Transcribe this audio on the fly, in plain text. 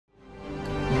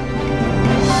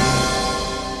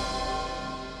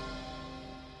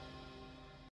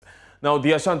Now,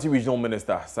 the Ashanti Regional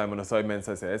Minister, Simon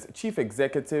Osei-Mensah, says chief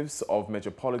executives of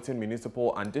metropolitan,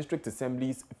 municipal and district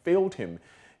assemblies failed him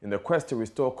in the quest to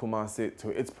restore Kumasi to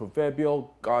its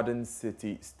proverbial garden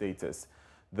city status.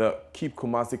 The Keep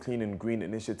Kumasi Clean and Green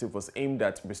initiative was aimed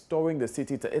at restoring the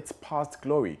city to its past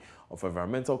glory of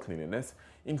environmental cleanliness,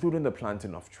 including the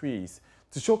planting of trees.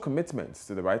 To show commitment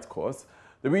to the right cause,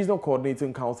 the Regional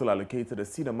Coordinating Council allocated a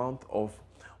seed amount of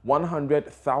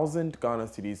 100,000 Ghana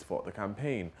cedis for the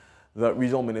campaign. The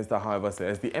regional minister, however,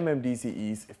 says the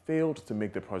MMDCEs failed to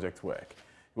make the project work.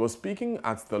 He was speaking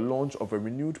at the launch of a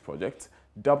renewed project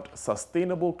dubbed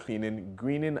Sustainable Cleaning,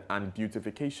 Greening and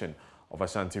Beautification of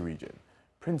Ashanti Region.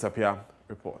 Prince Apia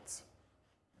reports.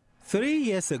 3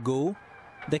 years ago,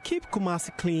 the Keep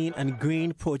Kumasi Clean and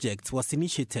Green project was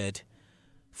initiated.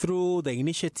 Through the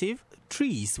initiative,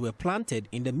 trees were planted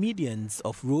in the medians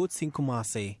of roads in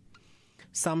Kumasi.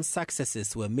 Some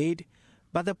successes were made,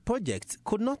 but the project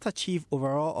could not achieve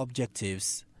overall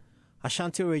objectives.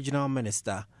 Ashanti Regional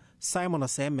Minister Simon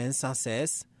Osei-Mensah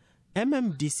says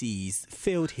MMDCEs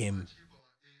failed him.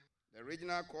 The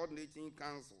Regional Coordinating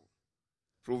Council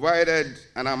provided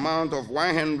an amount of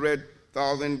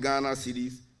 100,000 Ghana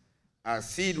cedis as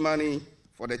seed money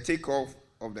for the takeoff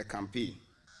of the campaign.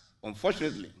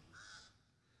 Unfortunately,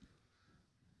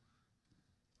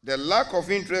 the lack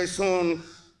of interest shown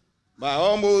by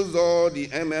almost all the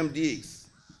MMDs,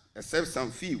 except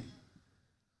some few,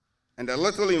 and the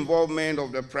little involvement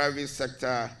of the private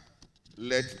sector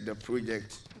let the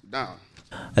project down.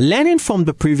 Learning from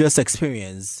the previous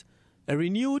experience, a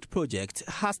renewed project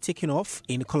has taken off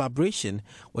in collaboration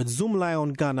with Zoom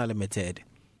Lion Ghana Limited.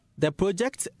 The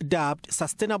project, dubbed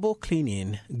Sustainable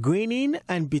Cleaning, Greening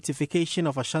and Beautification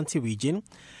of Ashanti Region,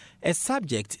 is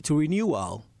subject to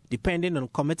renewal depending on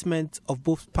commitment of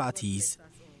both parties.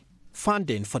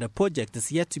 Funding for the project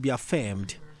is yet to be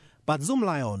affirmed, but Zoom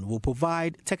Lion will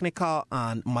provide technical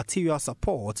and material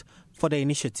support for the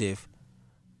initiative.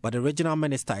 But the regional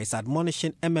minister is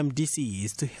admonishing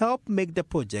MMDCEs to help make the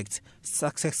project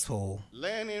successful.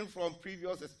 Learning from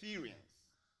previous experience,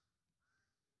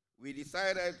 we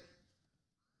decided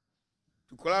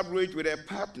to collaborate with a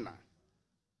partner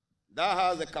that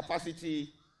has the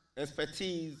capacity,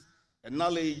 expertise, and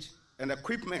knowledge, and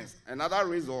equipment, and other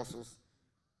resources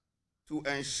to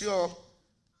ensure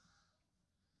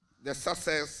the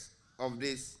success of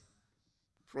this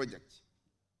project.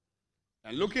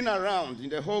 And looking around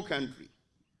in the whole country,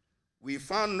 we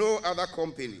found no other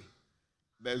company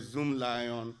but Zoom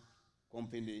Lion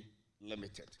Company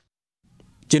Limited.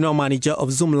 General Manager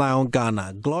of Zoom Lion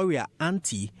Ghana, Gloria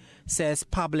Anti, says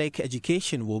public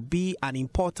education will be an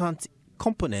important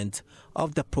component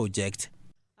of the project.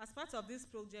 As part of this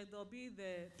project, there will be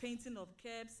the painting of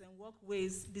curbs and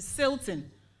walkways, the silting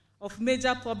of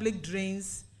major public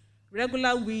drains,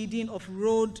 regular weeding of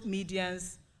road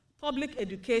medians, public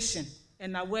education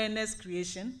and awareness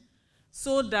creation,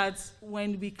 so that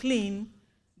when we clean,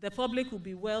 the public will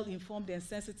be well informed and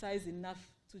sensitized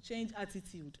enough to change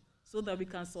attitude so that we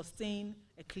can sustain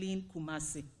a clean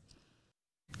Kumasi.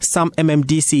 Some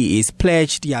MMDCEs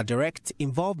pledged their direct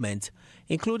involvement,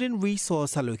 including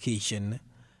resource allocation.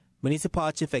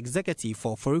 Municipal Chief Executive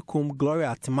for Forikum,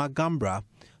 Gloria Timagambra,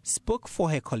 spoke for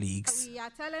her colleagues. We are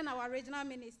telling our regional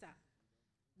minister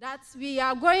that we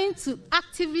are going to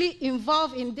actively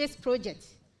involve in this project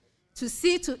to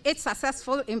see to its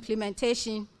successful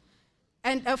implementation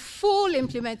and a full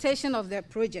implementation of the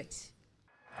project.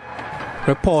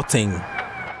 Reporting.